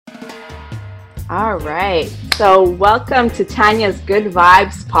All right. So, welcome to Tanya's Good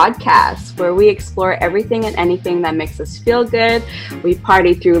Vibes podcast, where we explore everything and anything that makes us feel good. We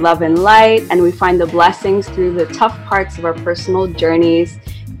party through love and light, and we find the blessings through the tough parts of our personal journeys,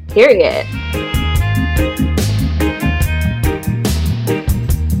 period.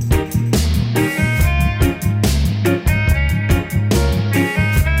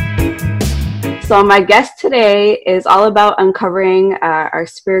 So my guest today is all about uncovering our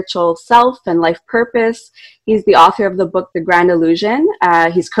spiritual self and life purpose. He's the author of the book, The Grand Illusion.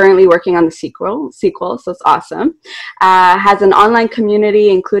 He's currently working on the sequel, so it's awesome. Has an online community,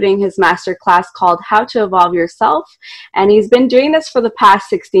 including his masterclass called How to Evolve Yourself. And he's been doing this for the past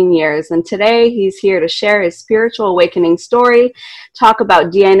 16 years. And today he's here to share his spiritual awakening story, talk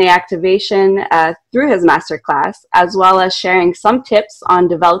about DNA activation through his masterclass, as well as sharing some tips on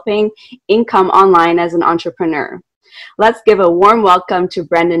developing income online as an entrepreneur. Let's give a warm welcome to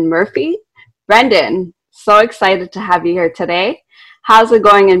Brendan Murphy. Brendan, so excited to have you here today. How's it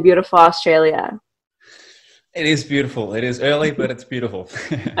going in beautiful Australia? It is beautiful. It is early, but it's beautiful.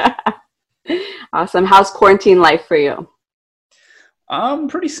 Awesome. How's quarantine life for you?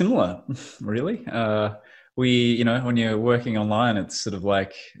 Pretty similar, really. When you're working online, it's sort of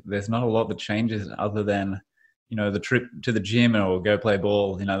like there's not a lot that changes other than, the trip to the gym or go play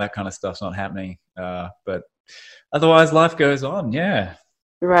ball, that kind of stuff's not happening. But otherwise, life goes on. Yeah.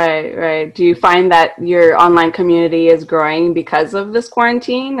 Right. Do you find that your online community is growing because of this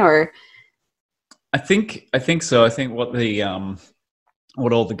quarantine, or? I think so. I think what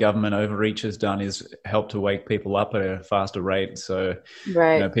all the government overreach has done is help to wake people up at a faster rate. So,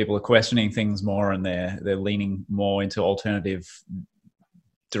 people are questioning things more, and they're leaning more into alternative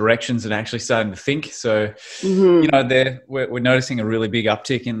directions and actually starting to think. So, we're noticing a really big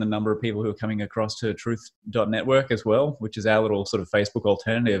uptick in the number of people who are coming across to truth.network as well, which is our little sort of Facebook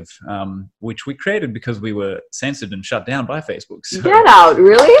alternative, which we created because we were censored and shut down by Facebook. So, get out,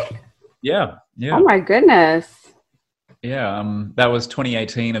 really? Yeah. Oh my goodness. Yeah, that was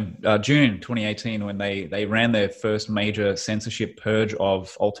 2018, June 2018, when they ran their first major censorship purge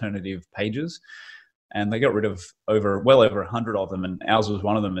of alternative pages. And they got rid of well over 100 of them, and ours was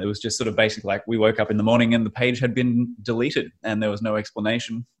one of them. It was just sort of basically like we woke up in the morning and the page had been deleted and there was no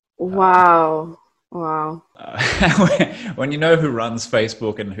explanation. Wow. When you know who runs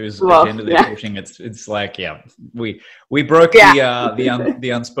Facebook and whose agenda they're pushing, it's like, we broke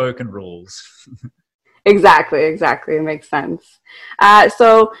the unspoken rules. Exactly. It makes sense.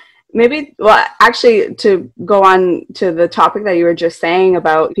 So maybe, actually, to go on to the topic that you were just saying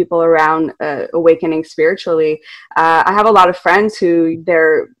about people around awakening spiritually, I have a lot of friends who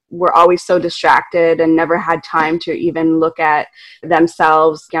were always so distracted and never had time to even look at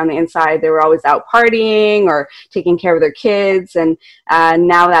themselves on the inside. They were always out partying or taking care of their kids. And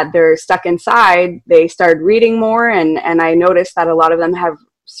now that they're stuck inside, they started reading more. And I noticed that a lot of them have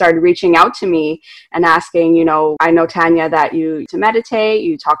started reaching out to me and asking, I know, Tanya, that you to meditate,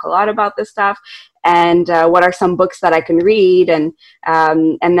 you talk a lot about this stuff, and what are some books that I can read? And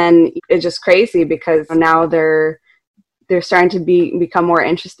then it's just crazy because now they're starting to become more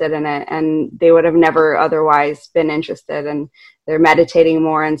interested in it, and they would have never otherwise been interested, and they're meditating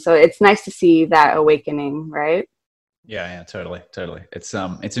more. And so it's nice to see that awakening, right? Yeah, totally. It's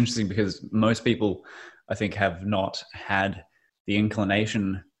interesting because most people, I think, have not had the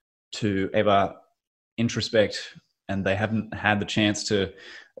inclination to ever introspect, and they haven't had the chance to.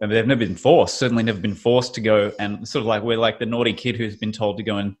 I mean, they've never been forced. Certainly, never been forced to go and sort of like we're like the naughty kid who's been told to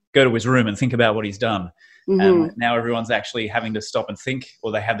go to his room and think about what he's done. Mm-hmm. And now everyone's actually having to stop and think,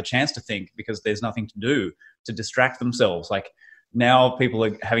 or they have the chance to think because there's nothing to do to distract themselves. Like now, people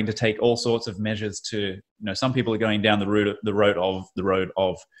are having to take all sorts of measures to. Some people are going down the road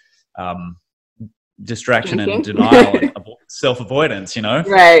of distraction and denial and self-avoidance,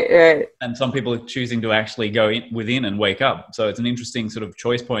 Right. And some people are choosing to actually go within and wake up. So it's an interesting sort of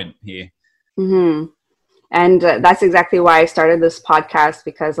choice point here. Mm-hmm. And that's exactly why I started this podcast,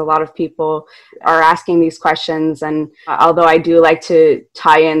 because a lot of people are asking these questions. And although I do like to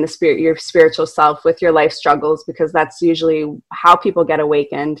tie in your spiritual self with your life struggles, because that's usually how people get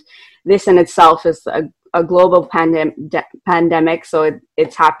awakened, this in itself is a global pandemic, so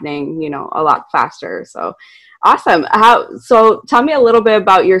it's happening, a lot faster. So awesome. So tell me a little bit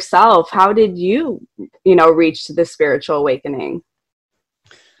about yourself. How did you, reach the spiritual awakening?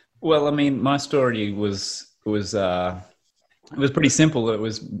 Well, I mean, my story was pretty simple. I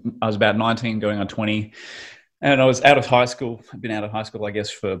was about 19, going on 20, and I was out of high school. I'd been out of high school, I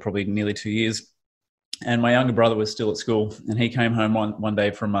guess, for probably nearly 2 years. And my younger brother was still at school, and he came home one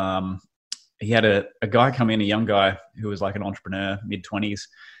day from he had a guy come in, a young guy who was like an entrepreneur, mid-20s,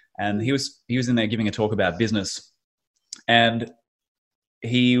 and he was in there giving a talk about business, and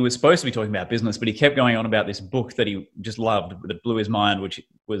he was supposed to be talking about business, but he kept going on about this book that he just loved, that blew his mind, which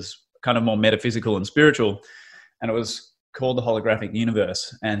was kind of more metaphysical and spiritual, and it was called The Holographic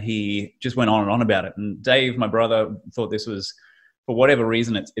Universe. And he just went on and on about it. And Dave, my brother, thought this was, for whatever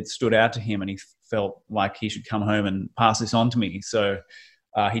reason, it stood out to him, and he felt like he should come home and pass this on to me. So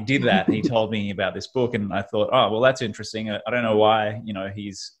he did that. He told me about this book, and I thought, oh, well, that's interesting. I don't know why,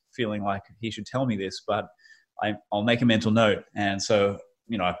 he's feeling like he should tell me this, but I'll make a mental note. And so,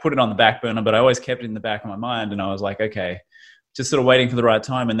 I put it on the back burner, but I always kept it in the back of my mind. And I was like, okay, just sort of waiting for the right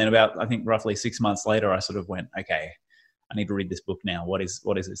time. And then about, I think, roughly 6 months later, I sort of went, okay, I need to read this book now. What is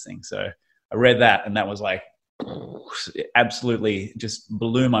this thing? So I read that, and that was like, it absolutely just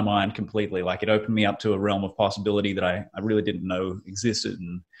blew my mind completely. Like, it opened me up to a realm of possibility that I really didn't know existed.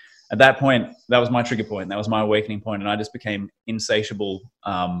 And at that point, that was my trigger point. That was my awakening point. And I just became insatiable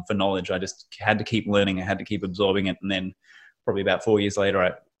for knowledge. I just had to keep learning. I had to keep absorbing it. And then probably about 4 years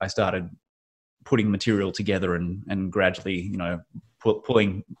later, I started putting material together and gradually,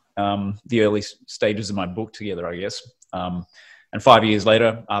 pulling the early stages of my book together, I guess. And 5 years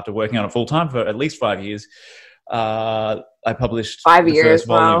later, after working on it full time for at least 5 years, I published 5 the years. first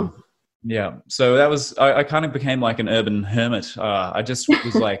volume. Wow. Yeah. So that was, I kind of became like an urban hermit. I just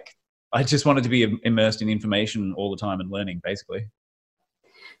was like, I just wanted to be immersed in information all the time and learning, basically.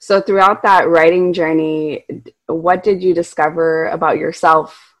 So throughout that writing journey, what did you discover about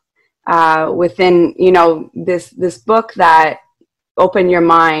yourself within, this book that opened your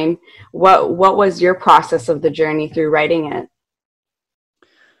mind? What was your process of the journey through writing it?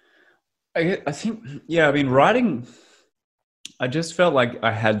 I think, writing, I just felt like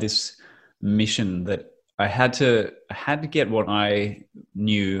I had this mission that I had to get what I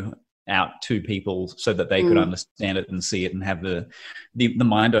knew out to people so that they could understand it and see it and have the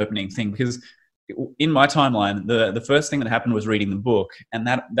mind-opening thing. Because in my timeline, the first thing that happened was reading the book, and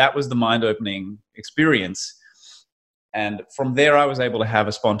that was the mind-opening experience. And from there, I was able to have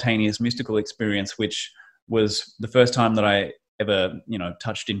a spontaneous mystical experience, which was the first time that I ever,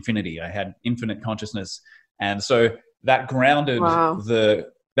 touched infinity. I had infinite consciousness. And so that grounded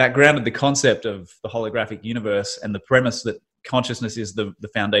the concept of the holographic universe and the premise that consciousness is the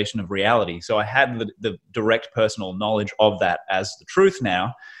foundation of reality. So I had the direct personal knowledge of that as the truth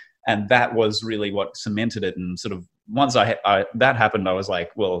now. And that was really what cemented it. And sort of once that happened, I was like,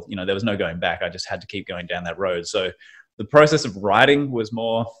 well, there was no going back. I just had to keep going down that road. So the process of writing was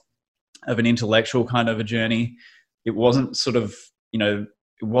more of an intellectual kind of a journey. It wasn't sort of, it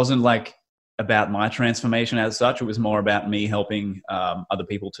wasn't like about my transformation as such. It was more about me helping other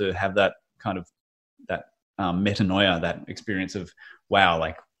people to have that kind of metanoia, that experience of, wow,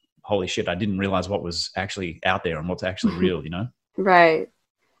 like, holy shit, I didn't realize what was actually out there and what's actually real, Right.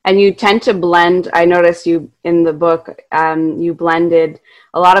 And you tend to blend, I noticed you in the book, you blended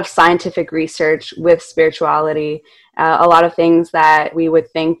a lot of scientific research with spirituality, a lot of things that we would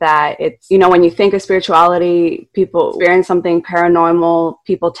think that it's, when you think of spirituality, people experience something paranormal,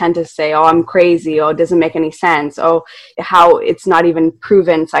 people tend to say, oh, I'm crazy, oh, it doesn't make any sense, oh, how it's not even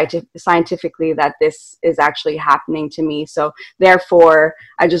proven scientifically that this is actually happening to me. So therefore,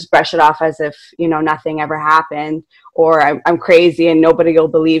 I just brush it off as if, nothing ever happened, or I'm crazy and nobody will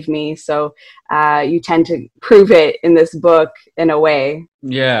believe me. So you tend to prove it in this book in a way.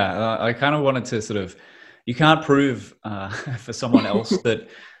 Yeah, I kind of wanted to sort of, you can't prove for someone else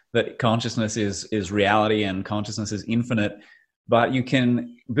that consciousness is reality and consciousness is infinite, but you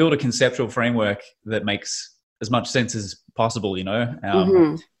can build a conceptual framework that makes as much sense as possible,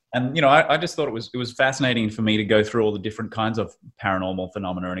 And, I just thought it was fascinating for me to go through all the different kinds of paranormal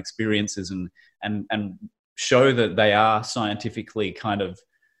phenomena and experiences and show that they are scientifically kind of,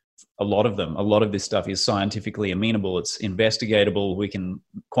 a lot of this stuff is scientifically amenable. It's investigatable. We can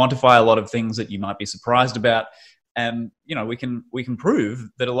quantify a lot of things that you might be surprised about. And, we can prove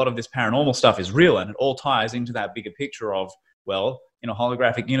that a lot of this paranormal stuff is real, and it all ties into that bigger picture of, well, in a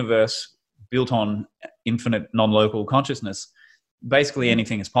holographic universe built on infinite non-local consciousness, basically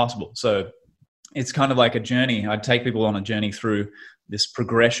anything is possible. So it's kind of like a journey. I'd take people on a journey through this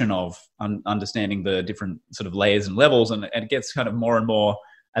progression of understanding the different sort of layers and levels, and it gets kind of more and more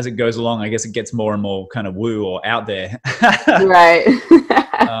as it goes along. I guess it gets more and more kind of woo or out there. Right.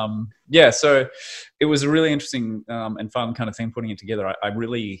 So it was a really interesting and fun kind of thing putting it together. I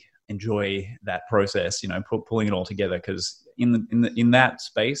really enjoy that process, pulling it all together, because in that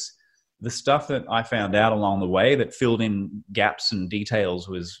space, the stuff that I found out along the way that filled in gaps and details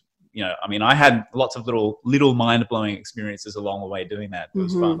was, I had lots of little mind-blowing experiences along the way doing that. It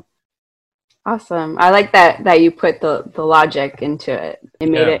was fun. Awesome. I like that you put the logic into it. It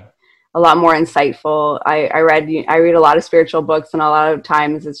made it a lot more insightful. I read a lot of spiritual books, and a lot of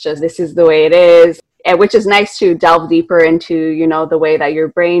times it's just, this is the way it is. And which is nice to delve deeper into, you know, the way that your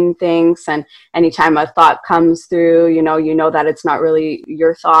brain thinks. And anytime a thought comes through, you know that it's not really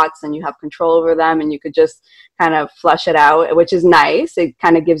your thoughts and you have control over them, and you could just kind of flush it out, which is nice. It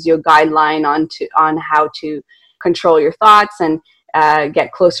kind of gives you a guideline on how to control your thoughts and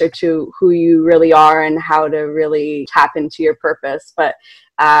get closer to who you really are and how to really tap into your purpose. But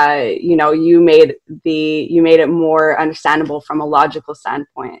you know, you made it more understandable from a logical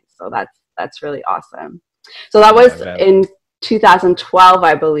standpoint. So that's really awesome. So that was in 2012,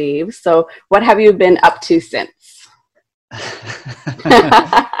 I believe. So what have you been up to since?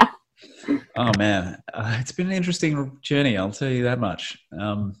 Oh man, it's been an interesting journey, I'll tell you that much.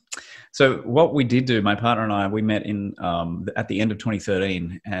 So what we did do, my partner and I, we met in at the end of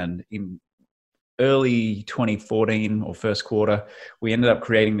 2013, and in early 2014 or first quarter, we ended up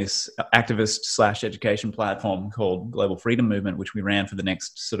creating this activist/education platform called Global Freedom Movement, which we ran for the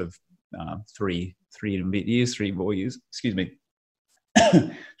next sort of 3 and a bit years, 3 or 4 years, excuse me,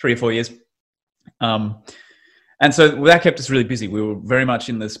 3 or 4 years. And so that kept us really busy. We were very much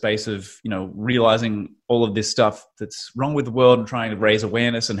in the space of, you know, realizing all of this stuff that's wrong with the world and trying to raise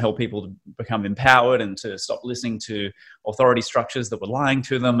awareness and help people to become empowered and to stop listening to authority structures that were lying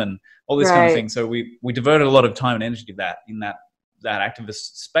to them and all this kind of thing. So we diverted a lot of time and energy to that in that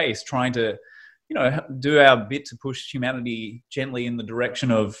activist space, trying to, you know, do our bit to push humanity gently in the direction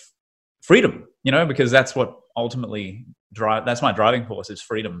of freedom, you know, because that's what ultimately that's my driving force, is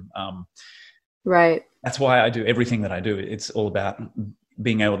freedom. Right. That's why I do everything that I do. It's all about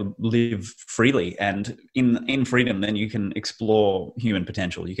being able to live freely, and in freedom, then you can explore human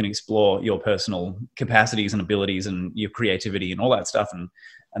potential. You can explore your personal capacities and abilities and your creativity and all that stuff.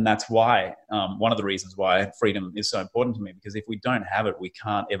 And that's why, one of the reasons why freedom is so important to me, because if we don't have it, we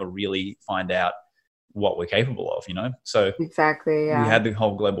can't ever really find out what we're capable of, you know? So exactly, yeah. We had the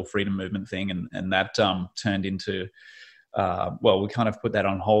whole Global Freedom Movement thing, and that turned into, we kind of put that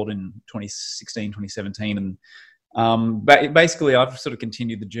on hold in 2016, 2017. And basically I've sort of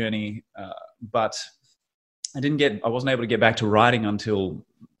continued the journey, but I wasn't able to get back to writing until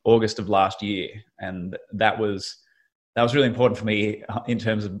August of last year. And that was really important for me in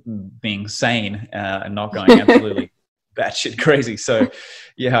terms of being sane and not going absolutely batshit crazy. So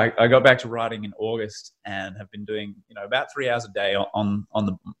yeah, I got back to writing in August and have been doing, you know, about 3 hours a day on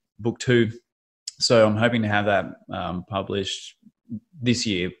the book 2. So I'm hoping to have that published this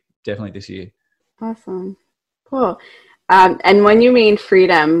year, definitely this year. Awesome. Cool. And when you mean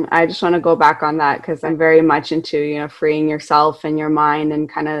freedom, I just want to go back on that, because I'm very much into, you know, freeing yourself and your mind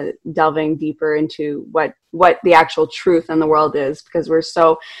and kind of delving deeper into what the actual truth in the world is, because we're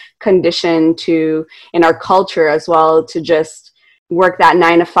so conditioned to, in our culture as well, to just work that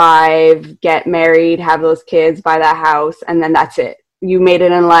 9 to 5, get married, have those kids, buy that house, and then that's it. You made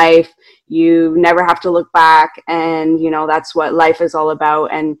it in life. You never have to look back, and you know that's what life is all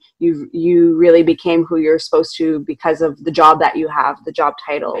about. And you really became who you're supposed to because of the job that you have, the job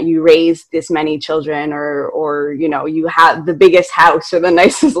title. You raised this many children, or you know, you have the biggest house or the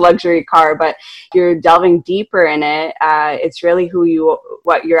nicest luxury car, but you're delving deeper in it. It's really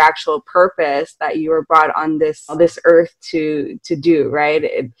what your actual purpose that you were brought on this earth to do,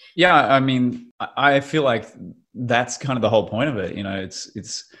 right? Yeah, I mean, I feel like that's kind of the whole point of it. You know,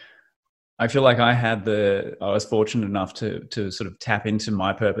 it's. I feel like I was fortunate enough to sort of tap into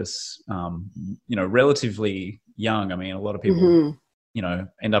my purpose, you know, relatively young. I mean, a lot of people, you know,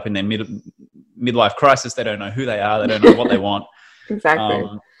 end up in their midlife crisis. They don't know who they are. They don't know what they want. Exactly.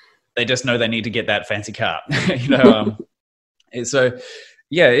 They just know they need to get that fancy car, you know? So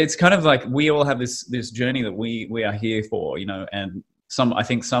yeah, it's kind of like we all have this journey that we are here for, you know, and I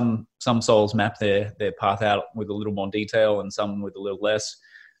think some souls map their path out with a little more detail and some with a little less.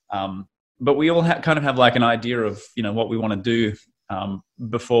 But we all kind of have like an idea of, you know, what we want to do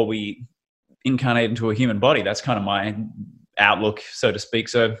before we incarnate into a human body. That's kind of my outlook, so to speak.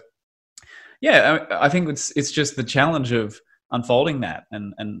 So yeah, I think it's just the challenge of unfolding that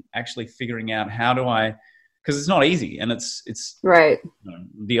and actually figuring out how do I, because it's not easy, and it's right. You know,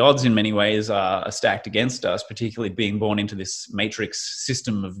 the odds in many ways are stacked against us, particularly being born into this matrix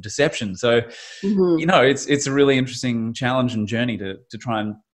system of deception. So you know, it's a really interesting challenge and journey to try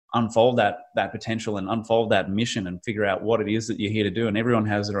and unfold that potential and unfold that mission and figure out what it is that you're here to do. And everyone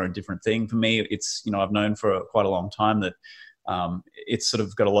has their own different thing. For me, it's, you know, I've known for quite a long time that it's sort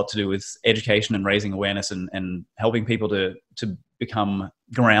of got a lot to do with education and raising awareness and helping people to become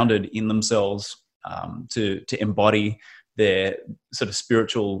grounded in themselves, to embody their sort of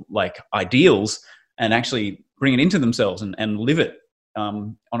spiritual like ideals and actually bring it into themselves and live it.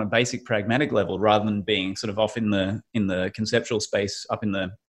 on a basic pragmatic level, rather than being sort of off in the conceptual space, up in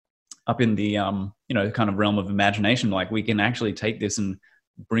the kind of realm of imagination. Like, we can actually take this and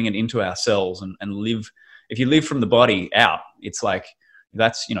bring it into ourselves and live. If you live from the body out, it's like,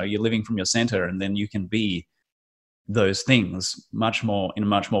 that's, you're living from your center, and then you can be those things in a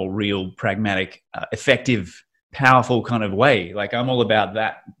much more real, pragmatic, effective, powerful kind of way. Like, I'm all about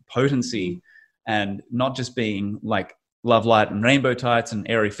that potency, and not just being like love, light and rainbow tights and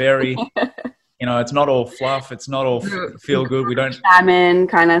airy fairy. It's not all fluff. It's not all feel good. We don't shaman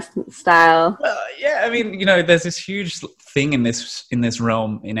kind of style. Yeah, I mean, there's this huge thing in this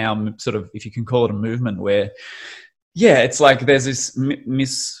realm, in our sort of, if you can call it a movement, where, yeah, it's like there's this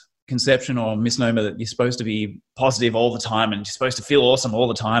misconception or misnomer that you're supposed to be positive all the time, and you're supposed to feel awesome all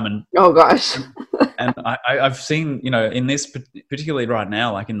the time. And oh gosh. And I've seen, in this, particularly right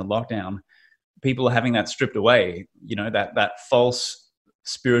now, like in the lockdown, people are having that stripped away. That false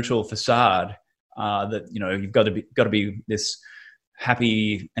spiritual facade. That you've got to be this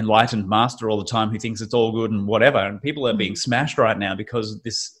happy, enlightened master all the time who thinks it's all good and whatever. And people are being smashed right now because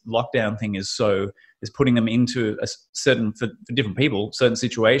this lockdown thing is putting them into a certain, for different people, certain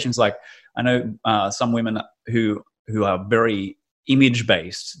situations. Like, I know some women who are very image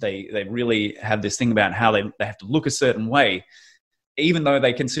based. They really have this thing about how they have to look a certain way, even though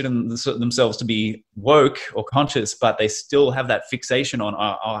they consider themselves to be woke or conscious, but they still have that fixation on,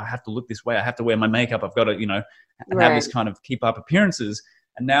 I have to look this way. I have to wear my makeup. I've got to, have this kind of keep up appearances.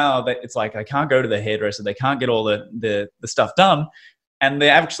 And now that it's like, I can't go to the hairdresser. They can't get all the stuff done. And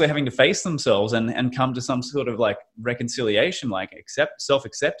they're actually having to face themselves and come to some sort of like reconciliation, like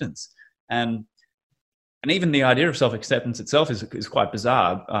self-acceptance. And even the idea of self-acceptance itself is quite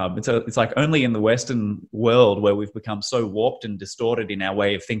bizarre. It's like only in the Western world, where we've become so warped and distorted in our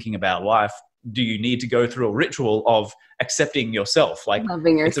way of thinking about life, do you need to go through a ritual of accepting yourself, like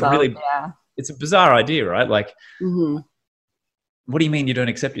loving yourself. It's a bizarre idea, right? Like, what do you mean you don't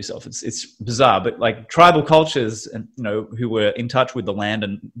accept yourself? It's bizarre. But like tribal cultures, and who were in touch with the land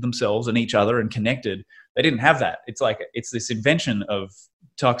and themselves and each other and connected, they didn't have that. It's like it's this invention of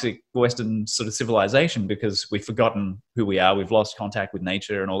toxic Western sort of civilization, because we've forgotten who we are. We've lost contact with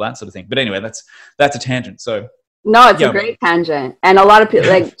nature and all that sort of thing. But anyway, that's a tangent. So no, it's a great tangent. And a lot of people,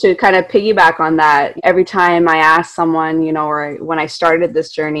 like, to kind of piggyback on that, every time I ask someone, or when I started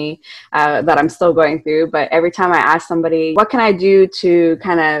this journey that I'm still going through, but every time I ask somebody, what can I do to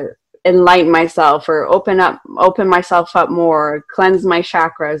kind of enlighten myself or open myself up more, cleanse my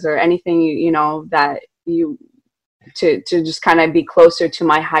chakras, or anything, to just kind of be closer to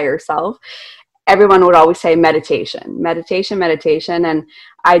my higher self, everyone would always say meditation. And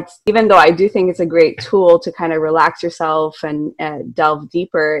even though I do think it's a great tool to kind of relax yourself and delve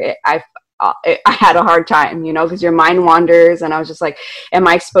deeper, I had a hard time, because your mind wanders, and I was just like, am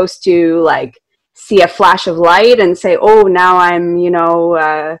I supposed to like see a flash of light and say, oh, now I'm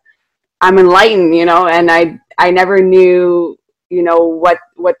I'm enlightened, and I never knew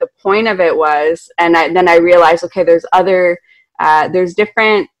what the point of it was. And then I realized, okay, there's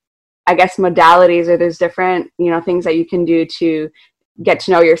different, I guess, modalities, or there's different, things that you can do to get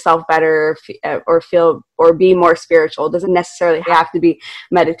to know yourself better, or feel, or be more spiritual. It doesn't necessarily have to be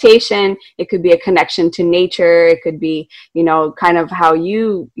meditation. It could be a connection to nature. It could be, kind of how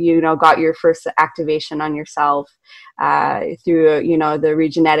you got your first activation on yourself through, the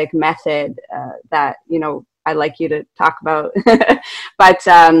regenetic method that, I'd like you to talk about. But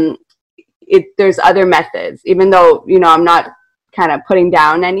there's other methods, even though, I'm not kind of putting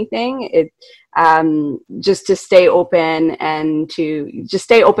down anything. Just to stay open, and to just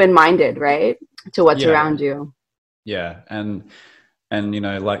stay open-minded, right, to what's around you. Yeah. And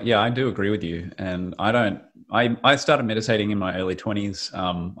I do agree with you. And I started meditating in my early 20s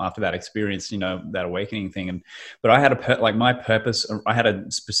after that experience, that awakening thing. But I had my purpose, I had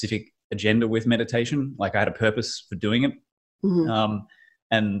a specific agenda with meditation. Like, I had a purpose for doing it.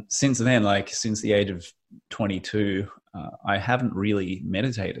 And since then, like since the age of 22, I haven't really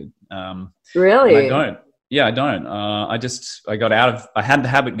meditated. Really? I don't. Yeah, I don't. I had the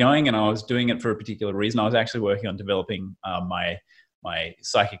habit going, and I was doing it for a particular reason. I was actually working on developing my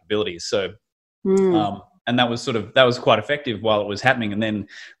psychic abilities. So, and that was quite effective while it was happening. And then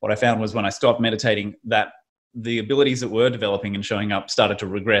what I found was, when I stopped meditating, that the abilities that were developing and showing up started to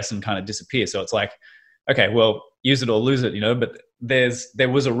regress and kind of disappear. So it's like, okay, well, use it or lose it, but there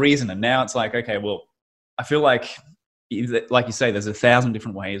was a reason. And now it's like, okay, well, I feel like you say, there's 1,000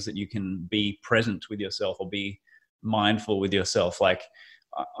 different ways that you can be present with yourself or be mindful with yourself. Like,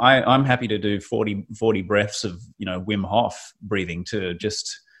 I'm happy to do 40 breaths of, Wim Hof breathing to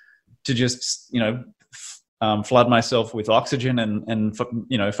just, flood myself with oxygen and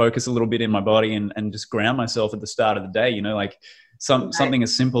focus a little bit in my body and just ground myself at the start of the day. Like something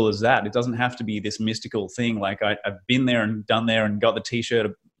as simple as that. It doesn't have to be this mystical thing. Like I've been there and done there and got the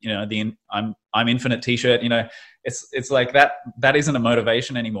T-shirt, the I'm infinite T-shirt. It's like that isn't a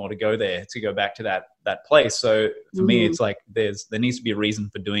motivation anymore to go there, to go back to that place. So for me, it's like there needs to be a reason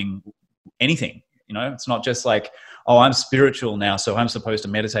for doing anything. It's not just like, oh, I'm spiritual now, so I'm supposed to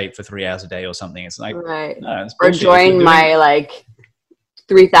meditate for 3 hours a day or something. It's like, right. No, it's or join my like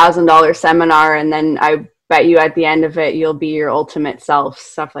 $3,000 seminar, and then I bet you at the end of it, you'll be your ultimate self,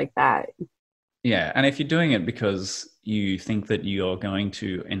 stuff like that. Yeah. And if you're doing it because you think that you're going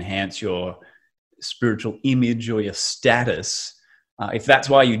to enhance your spiritual image or your status, if that's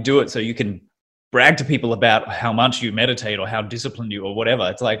why you do it, so you can brag to people about how much you meditate or how disciplined you or whatever,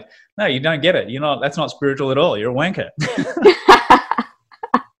 it's like, no, you don't get it. That's not spiritual at all. You're a wanker.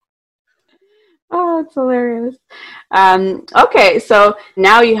 Oh, it's hilarious. Okay, so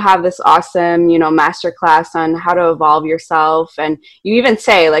now you have this awesome, masterclass on how to evolve yourself. And you even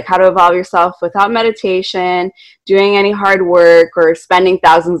say like how to evolve yourself without meditation, doing any hard work, or spending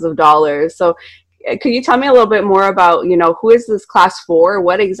thousands of dollars. So could you tell me a little bit more about, who is this class for,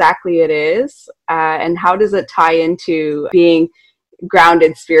 what exactly it is, and how does it tie into being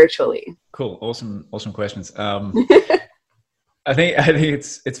grounded spiritually? Cool. Awesome questions. I think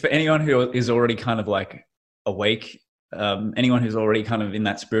it's for anyone who is already kind of like awake, anyone who's already kind of in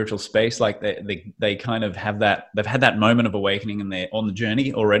that spiritual space, like they kind of have they've had that moment of awakening and they're on the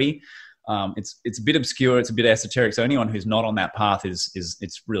journey already. It's a bit obscure, it's a bit esoteric. So anyone who's not on that path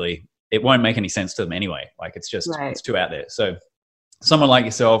it's really, it won't make any sense to them anyway. Like it's just, right. It's too out there. So someone like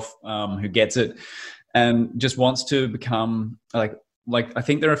yourself, who gets it and just wants to become like I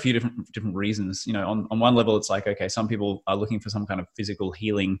think there are a few different reasons. On one level, it's like, okay, some people are looking for some kind of physical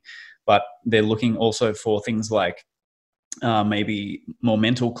healing, but they're looking also for things like maybe more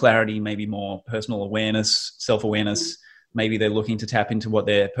mental clarity, maybe more personal awareness, self-awareness. Maybe they're looking to tap into what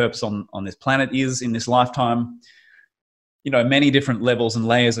their purpose on this planet is in this lifetime. Many different levels and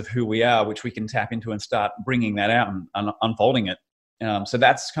layers of who we are, which we can tap into and start bringing that out and unfolding it. So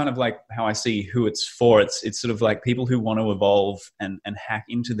that's kind of like how I see who it's for. It's sort of like people who want to evolve and hack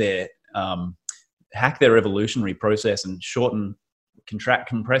into hack their evolutionary process and shorten,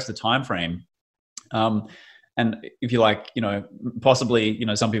 compress the time frame. And if you like, possibly,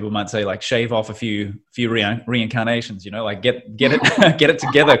 some people might say like shave off a few reincarnations, like get it get it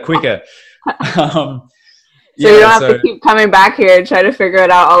together quicker. So you don't have to keep coming back here and try to figure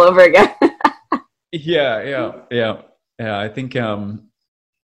it out all over again. Yeah. I think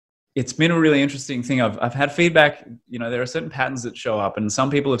it's been a really interesting thing. I've had feedback, there are certain patterns that show up, and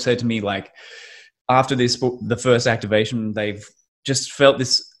some people have said to me, like, after the first activation, they've just felt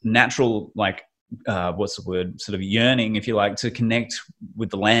this natural, like, what's the word, sort of yearning, if you like, to connect with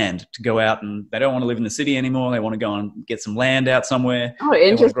the land, to go out, and they don't want to live in the city anymore. They want to go and get some land out somewhere. Oh, interesting.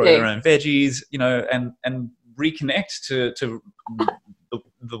 They want to grow their own veggies, and reconnect to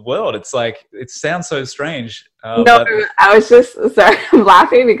the world. It's like, it sounds so strange. I was just, sorry, I'm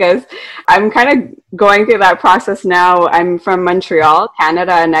laughing because I'm kind of going through that process now. I'm from Montreal,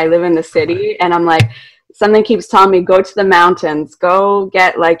 Canada, and I live in the city, and I'm like, something keeps telling me, go to the mountains, go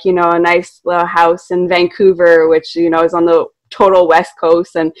get like, a nice little house in Vancouver, which, is on the total West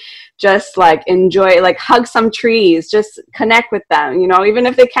Coast, and just like enjoy, like hug some trees, just connect with them, even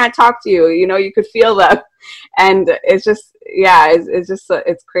if they can't talk to you, you could feel them. And it's just, it's just,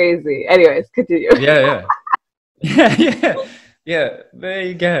 it's crazy. Anyways, continue. Yeah. There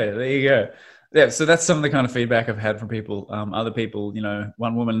you go. Yeah, so that's some of the kind of feedback I've had from people. Other people,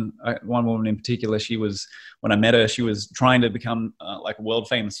 one woman in particular, when I met her, she was trying to become like a world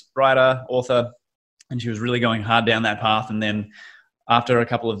famous writer, author, and she was really going hard down that path. And then after a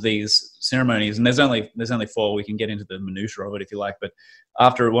couple of these ceremonies, and there's only 4, we can get into the minutiae of it if you like, but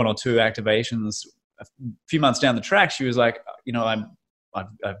after 1 or 2 activations, a few months down the track, she was like,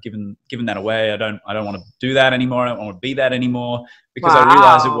 I've given that away. I don't want to do that anymore. I don't want to be that anymore, because I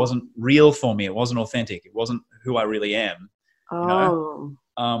realized it wasn't real for me. It wasn't authentic. It wasn't who I really am. So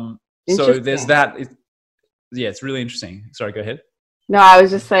there's that. It's really interesting. Sorry, go ahead. No, I was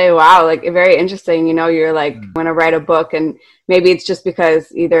just saying, wow, like very interesting. You're like, I'm going to write a book, and maybe it's just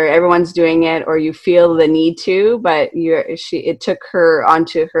because either everyone's doing it or you feel the need to, but it took her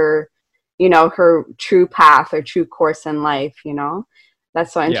onto her, her true path or true course in life,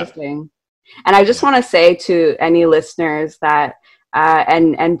 That's so interesting. Yeah. And I just want to say to any listeners that,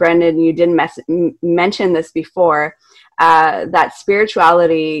 and Brendan, you didn't mention this before, that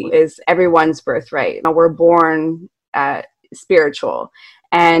spirituality is everyone's birthright. We're born spiritual,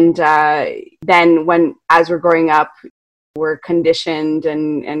 And then as we're growing up, we're conditioned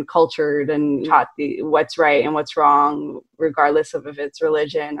and cultured and taught what's right and what's wrong, regardless of if it's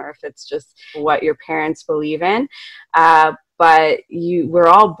religion or if it's just what your parents believe in. But we're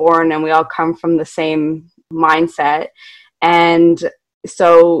all born and we all come from the same mindset. And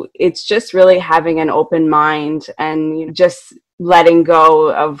so it's just really having an open mind and just letting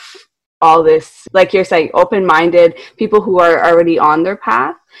go of all this, like you're saying, open-minded people who are already on their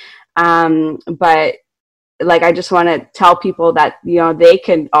path. But like, I just want to tell people that, they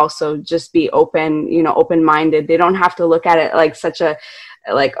can also just be open-minded. They don't have to look at it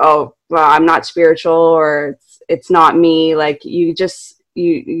like oh, well, I'm not spiritual, or it's not me. Like, you just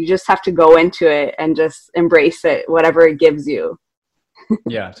have to go into it and just embrace it, whatever it gives you.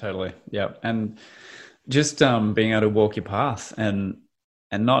 Yeah, totally. Yeah. And just being able to walk your path and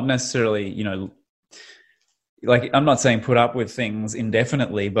not necessarily, like, I'm not saying put up with things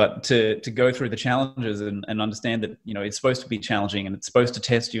indefinitely, but to go through the challenges and understand that, it's supposed to be challenging and it's supposed to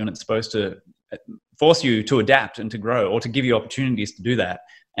test you and it's supposed to force you to adapt and to grow, or to give you opportunities to do that.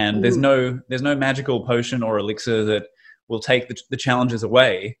 And there's no magical potion or elixir that will take the challenges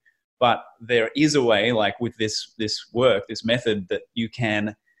away. But there is a way, like with this work, this method, that you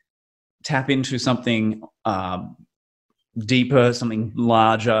can tap into something deeper, something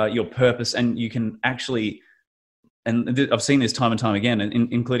larger, your purpose, and you can actually, and I've seen this time and time again,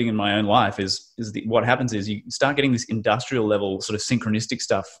 including in my own life, what happens is you start getting this industrial level sort of synchronistic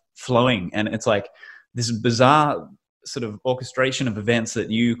stuff flowing, and it's like this bizarre sort of orchestration of events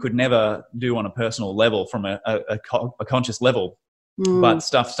that you could never do on a personal level from a conscious level. But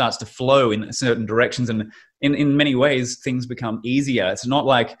stuff starts to flow in certain directions, and in many ways things become easier. It's not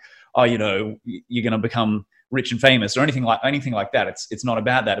like, oh, you're going to become rich and famous or anything like that. It's not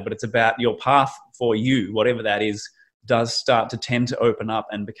about that, but it's about your path for you, whatever that is, does start to tend to open up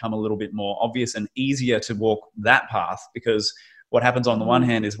and become a little bit more obvious and easier to walk that path. Because what happens on the one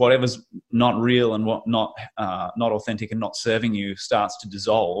hand is whatever's not real and what not authentic and not serving you starts to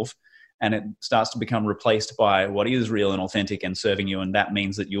dissolve, and it starts to become replaced by what is real and authentic and serving you. And that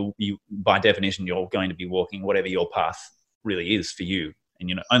means that you by definition, you're going to be walking whatever your path really is for you.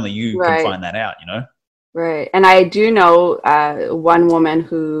 And, only you can find that out, Right. And I do know one woman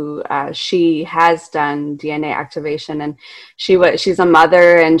who she has done DNA activation, and she's a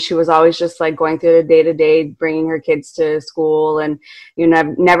mother, and she was always just like going through the day to day, bringing her kids to school, and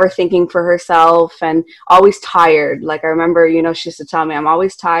never thinking for herself, and always tired. Like, I remember, she used to tell me, I'm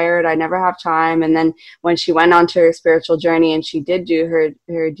always tired, I never have time. And then when she went on to her spiritual journey and she did do her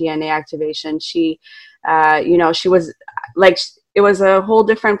DNA activation, she she was like, it was a whole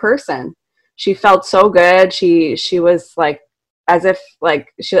different person. She felt so good. She was like, as if like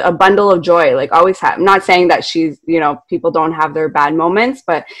a bundle of joy, like always I'm not saying that she's, people don't have their bad moments,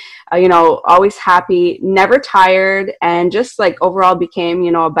 but, always happy, never tired, and just like overall became,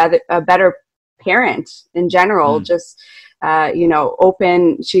 a better parent in general. Just,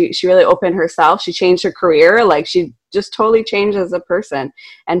 open. She really opened herself. She changed her career. Like, she just totally changed as a person,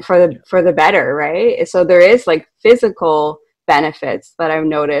 and for the better. Right. So there is like physical benefits that I've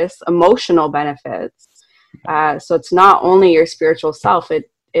noticed, emotional benefits. So it's not only your spiritual self,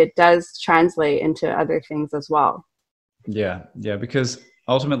 it does translate into other things as well. Yeah, because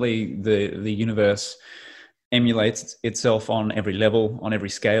ultimately the universe emulates itself on every level, on every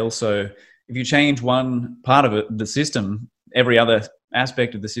scale. So if you change one part of the system, every other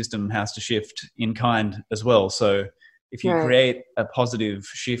aspect of the system has to shift in kind as well. So if you create a positive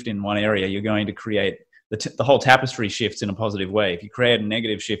shift in one area, you're going to create the whole tapestry shifts in a positive way. If you create a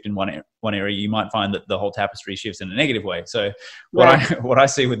negative shift in one area, you might find that the whole tapestry shifts in a negative way. So what I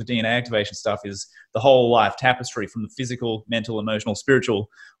see with the DNA activation stuff is the whole life tapestry, from the physical, mental, emotional, spiritual,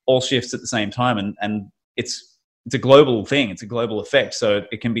 all shifts at the same time. And it's a global thing. It's a global effect. So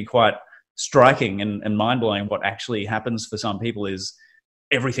it can be quite striking and mind-blowing. What actually happens for some people is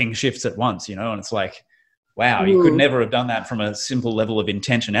everything shifts at once, and it's like, wow, you could never have done that from a simple level of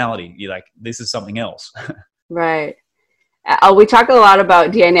intentionality. You're like, this is something else. Right. We talk a lot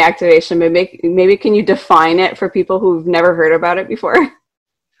about DNA activation, but maybe can you define it for people who've never heard about it before?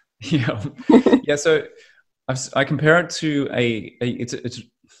 Yeah. So I compare it to it's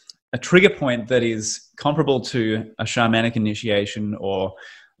a trigger point that is comparable to a shamanic initiation, or,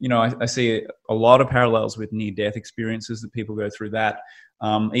 I see a lot of parallels with near-death experiences that people go through that.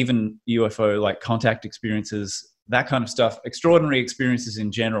 Even UFO like contact experiences, that kind of stuff, extraordinary experiences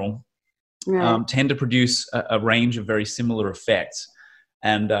in general, tend to produce a range of very similar effects.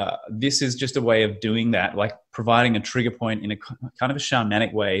 And this is just a way of doing that, like providing a trigger point in a kind of a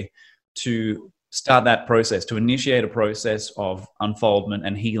shamanic way to start that process, to initiate a process of unfoldment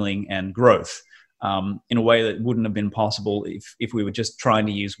and healing and growth in a way that wouldn't have been possible if we were just trying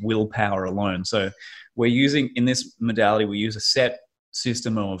to use willpower alone. So we're using, in this modality, we use a set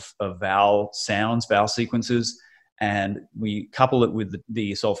system of vowel sounds, vowel sequences, and we couple it with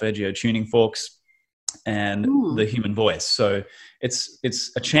the solfeggio tuning forks and the human voice. So it's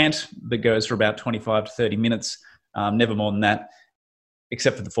a chant that goes for about 25 to 30 minutes, never more than that,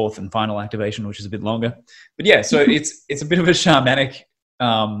 except for the fourth and final activation, which is a bit longer. But yeah, so it's a bit of a shamanic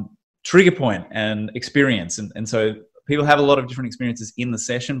trigger point and experience. And so people have a lot of different experiences in the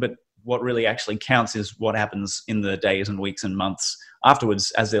session, but what really actually counts is what happens in the days and weeks and months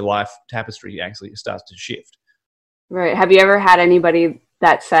afterwards as their life tapestry actually starts to shift. Right. Have you ever had anybody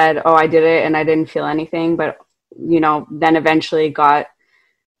that said, oh, I did it and I didn't feel anything, but, you know, then eventually got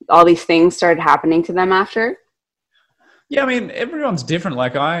all these things started happening to them after? Yeah, I mean, everyone's different.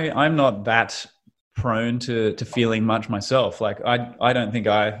 Like I'm not that prone to feeling much myself. Like I don't think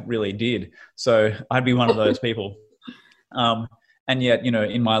I really did. So I'd be one of those people. And yet, you know,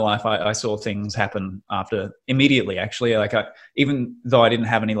 in my life, I saw things happen after immediately, actually. Like even though I didn't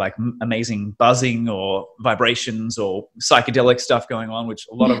have any like amazing buzzing or vibrations or psychedelic stuff going on, which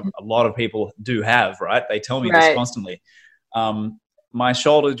a lot of people do have, right? They tell me this constantly. My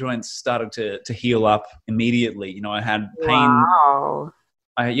shoulder joints started to heal up immediately. You know, I had pain. Wow.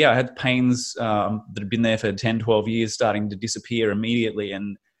 I had pains that had been there for 10, 12 years starting to disappear immediately.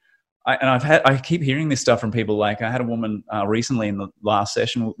 And I keep hearing this stuff from people. Like I had a woman recently in the last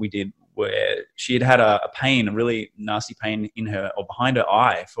session we did where she had a pain, a really nasty pain in her or behind her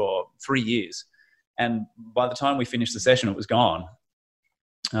eye for 3 years. And by the time we finished the session, it was gone.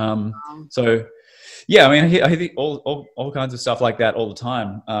 So yeah, I mean, I think all kinds of stuff like that all the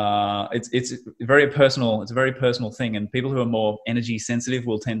time. It's very personal. It's a very personal thing, and people who are more energy sensitive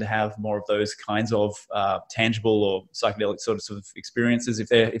will tend to have more of those kinds of tangible or psychedelic sorts of experiences.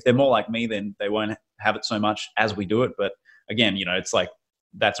 If they're more like me, then they won't have it so much as we do it. But again, you know, it's like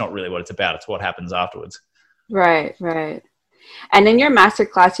that's not really what it's about. It's what happens afterwards. Right, right. And in your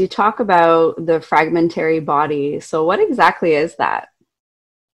masterclass, you talk about the fragmentary body. So what exactly is that?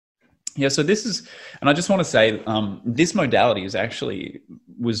 Yeah, so this is, and I just want to say, this modality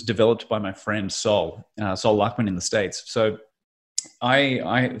was developed by my friend Sol Luckman in the States. So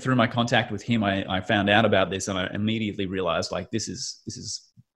I through my contact with him, I found out about this, and I immediately realized like this is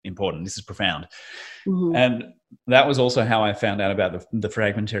important, this is profound. Mm-hmm. And that was also how I found out about the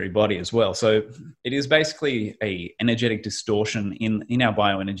fragmentary body as well. So it is basically a energetic distortion in our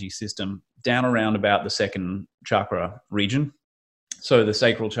bioenergy system down around about the second chakra region. So the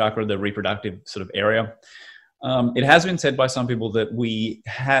sacral chakra, the reproductive sort of area. It has been said by some people that we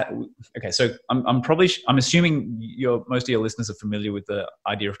have. Okay, so I'm assuming most of your listeners are familiar with the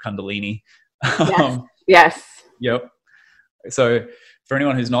idea of Kundalini. Yes. Yes. Yep. So for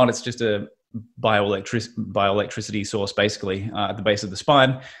anyone who's not, it's just a bioelectricity source, basically at the base of the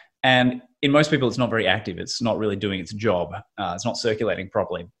spine. And in most people, it's not very active. It's not really doing its job. It's not circulating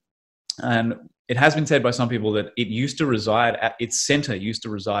properly. And it has been said by some people that its center used to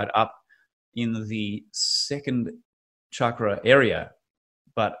reside up in the second chakra area,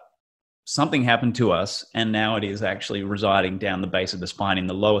 but something happened to us, and now it is actually residing down the base of the spine in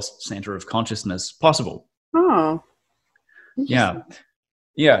the lowest center of consciousness possible. Oh,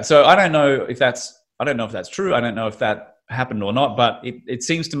 yeah. So I don't know if that's true. I don't know if that happened or not, but it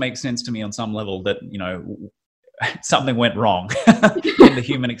seems to make sense to me on some level that, you know, something went wrong in the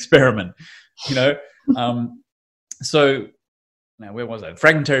human experiment, you know. So now, where was I?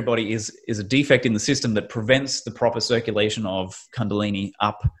 Fragmentary body is a defect in the system that prevents the proper circulation of Kundalini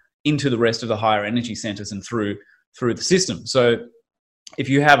up into the rest of the higher energy centers and through the system. So if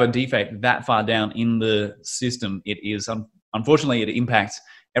you have a defect that far down in the system, it is unfortunately it impacts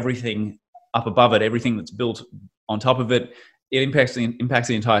everything up above it, everything that's built on top of it. It impacts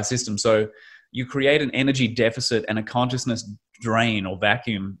the entire system. So you create an energy deficit and a consciousness drain or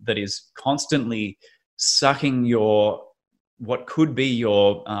vacuum that is constantly sucking what could be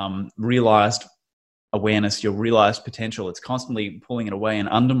your realized awareness, your realized potential. It's constantly pulling it away and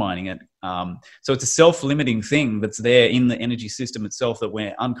undermining it. So it's a self-limiting thing that's there in the energy system itself that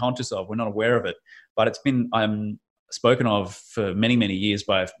we're unconscious of. We're not aware of it, but it's been spoken of for many, many years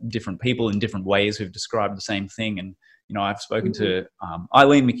by different people in different ways who've described the same thing. And you know, I've spoken to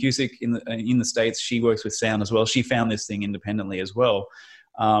Eileen McCusick in the States. She works with sound as well. She found this thing independently as well.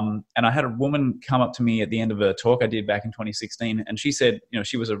 And I had a woman come up to me at the end of a talk I did back in 2016, and she said, you know,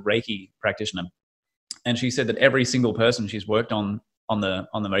 she was a Reiki practitioner, and she said that every single person she's worked on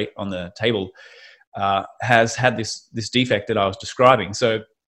the table has had this defect that I was describing. So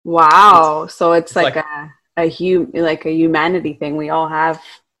Wow. So it's like like, like a humanity thing we all have.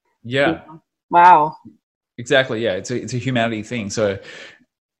 You yeah, know? Wow. exactly. Yeah. It's a humanity thing. So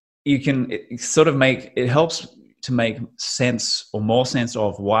you can sort of it helps to make sense or more sense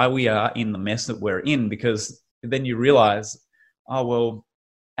of why we are in the mess that we're in, because then you realize, oh, well,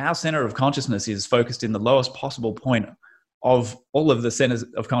 our center of consciousness is focused in the lowest possible point of all of the centers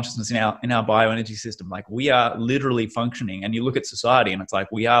of consciousness in our bioenergy system. Like, we are literally functioning, and you look at society and it's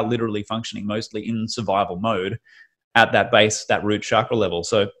like we are literally functioning mostly in survival mode at that base, that root chakra level.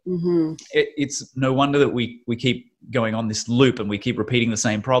 So Mm-hmm. it's no wonder that we keep going on this loop and we keep repeating the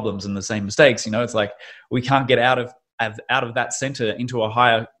same problems and the same mistakes. It's like we can't get out of that center into a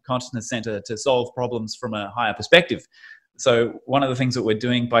higher consciousness center to solve problems from a higher perspective. So one of the things that we're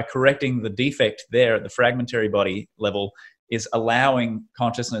doing by correcting the defect there at the fragmentary body level is allowing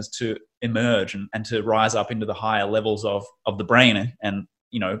consciousness to emerge and to rise up into the higher levels of the brain and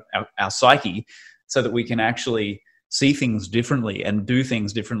our psyche, so that we can actually see things differently and do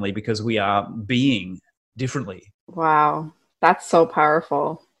things differently, because we are being differently. Wow. That's so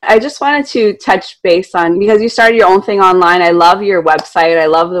powerful. I just wanted to touch base on, because you started your own thing online. I love your website. I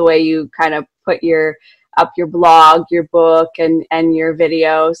love the way you kind of put your blog, your book, and your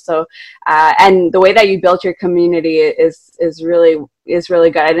video. So, and the way that you built your community is really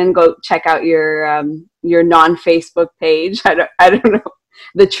good. I didn't go check out your non-Facebook page. I don't know.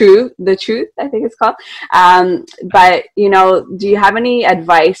 The truth, I think it's called. But do you have any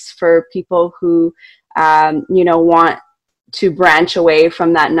advice for people who want to branch away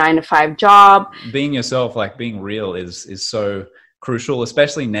from that 9-to-5 job? Being yourself, like being real, is so crucial,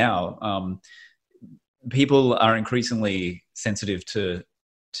 especially now. People are increasingly sensitive to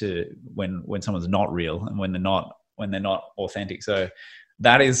when someone's not real and when they're not authentic. So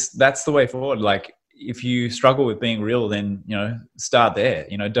that's the way forward. Like, if you struggle with being real, then start there.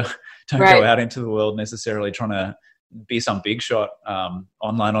 Don't Right. go out into the world necessarily trying to be some big shot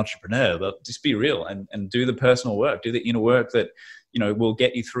online entrepreneur, but just be real and do the personal work, do the inner work that will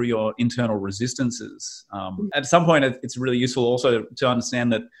get you through your internal resistances. At some point, it's really useful also to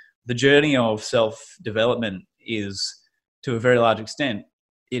understand that the journey of self-development is, to a very large extent,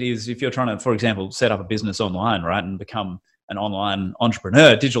 it is, if you're trying to, for example, set up a business online, right, and become an online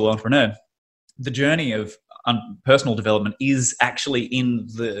entrepreneur, digital entrepreneur, the journey of personal development is actually in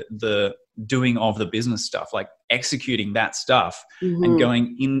the doing of the business stuff, like executing that stuff. Mm-hmm. And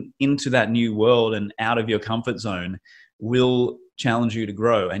going into that new world and out of your comfort zone will challenge you to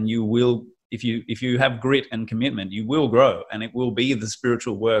grow. And you will, if you have grit and commitment, you will grow, and it will be the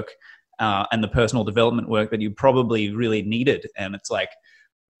spiritual work and the personal development work that you probably really needed. And it's like,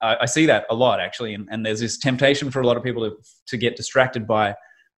 I see that a lot, actually. And there's this temptation for a lot of people to get distracted by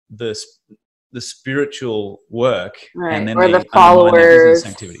the spiritual work, right, and then or they the followers, their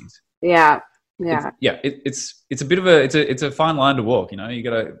business activities. Yeah. It's a bit of it's a fine line to walk. You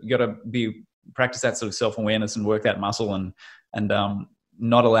gotta practice that sort of self-awareness and work that muscle, and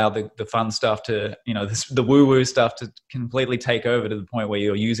not allow the fun stuff to the woo-woo stuff to completely take over to the point where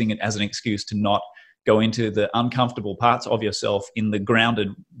you're using it as an excuse to not go into the uncomfortable parts of yourself in the grounded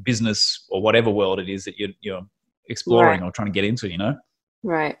business or whatever world it is that you're exploring, right, or trying to get into.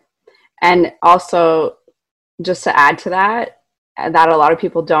 Right. And also, just to add to that a lot of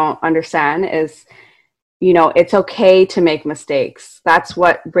people don't understand is, it's okay to make mistakes. That's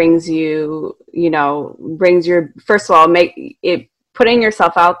what brings your, first of all, putting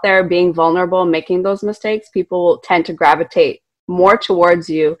yourself out there, being vulnerable, making those mistakes, people will tend to gravitate more towards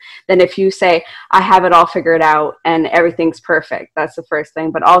you than if you say, I have it all figured out and everything's perfect. That's the first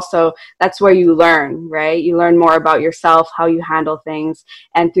thing. But also, that's where you learn, right? You learn more about yourself, how you handle things.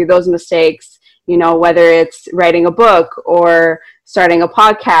 And through those mistakes, whether it's writing a book or starting a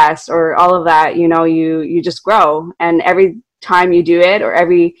podcast or all of that, you just grow. And every time you do it, or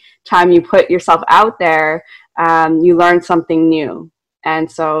every time you put yourself out there, you learn something new. And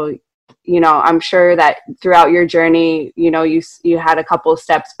so, I'm sure that throughout your journey, you had a couple of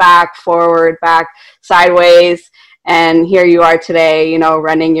steps back, forward, back, sideways, and here you are today,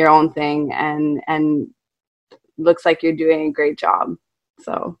 running your own thing, and looks like you're doing a great job.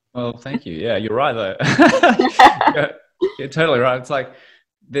 So. Well, thank you. Yeah, you're right though. You're totally right. It's like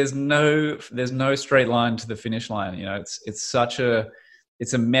there's no straight line to the finish line.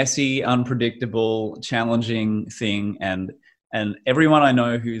 It's a messy, unpredictable, challenging thing, and everyone I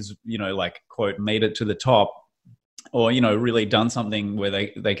know who's like, quote, made it to the top, or really done something where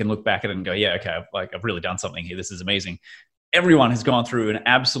they can look back at it and go, yeah, okay, I've really done something here. This is amazing. Everyone has gone through an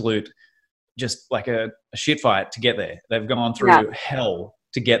absolute, just like a shit fight to get there. They've gone through hell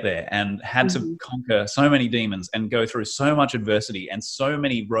to get there and had to conquer so many demons and go through so much adversity and so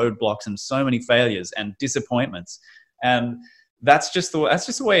many roadblocks and so many failures and disappointments. And that's just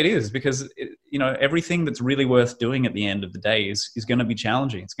the way it is, because everything that's really worth doing at the end of the day is going to be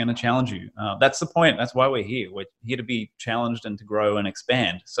challenging. It's going to challenge you. That's the point. That's why we're here. We're here to be challenged and to grow and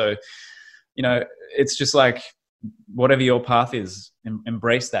expand. So, it's just like, whatever your path is,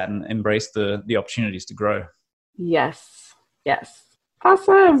 embrace that and embrace the opportunities to grow. Yes.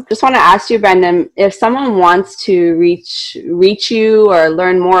 Awesome. Just want to ask you, Brendan, if someone wants to reach you or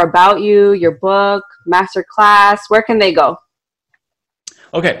learn more about you, your book, masterclass, where can they go?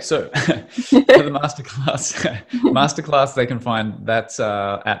 Okay, so for the masterclass, they can find that's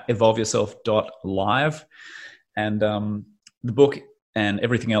at evolveyourself.live, and the book and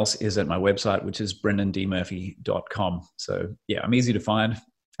everything else is at my website, which is brendandmurphy.com. So yeah, I'm easy to find,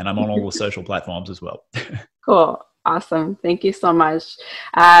 and I'm on all the social platforms as well. Cool. Awesome. Thank you so much.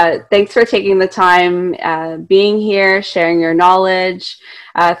 Thanks for taking the time, being here, sharing your knowledge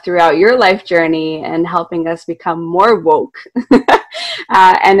throughout your life journey and helping us become more woke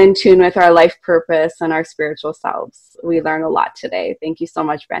and in tune with our life purpose and our spiritual selves. We learned a lot today. Thank you so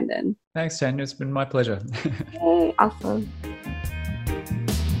much, Brendan. Thanks, Tanya. It's been my pleasure. Awesome.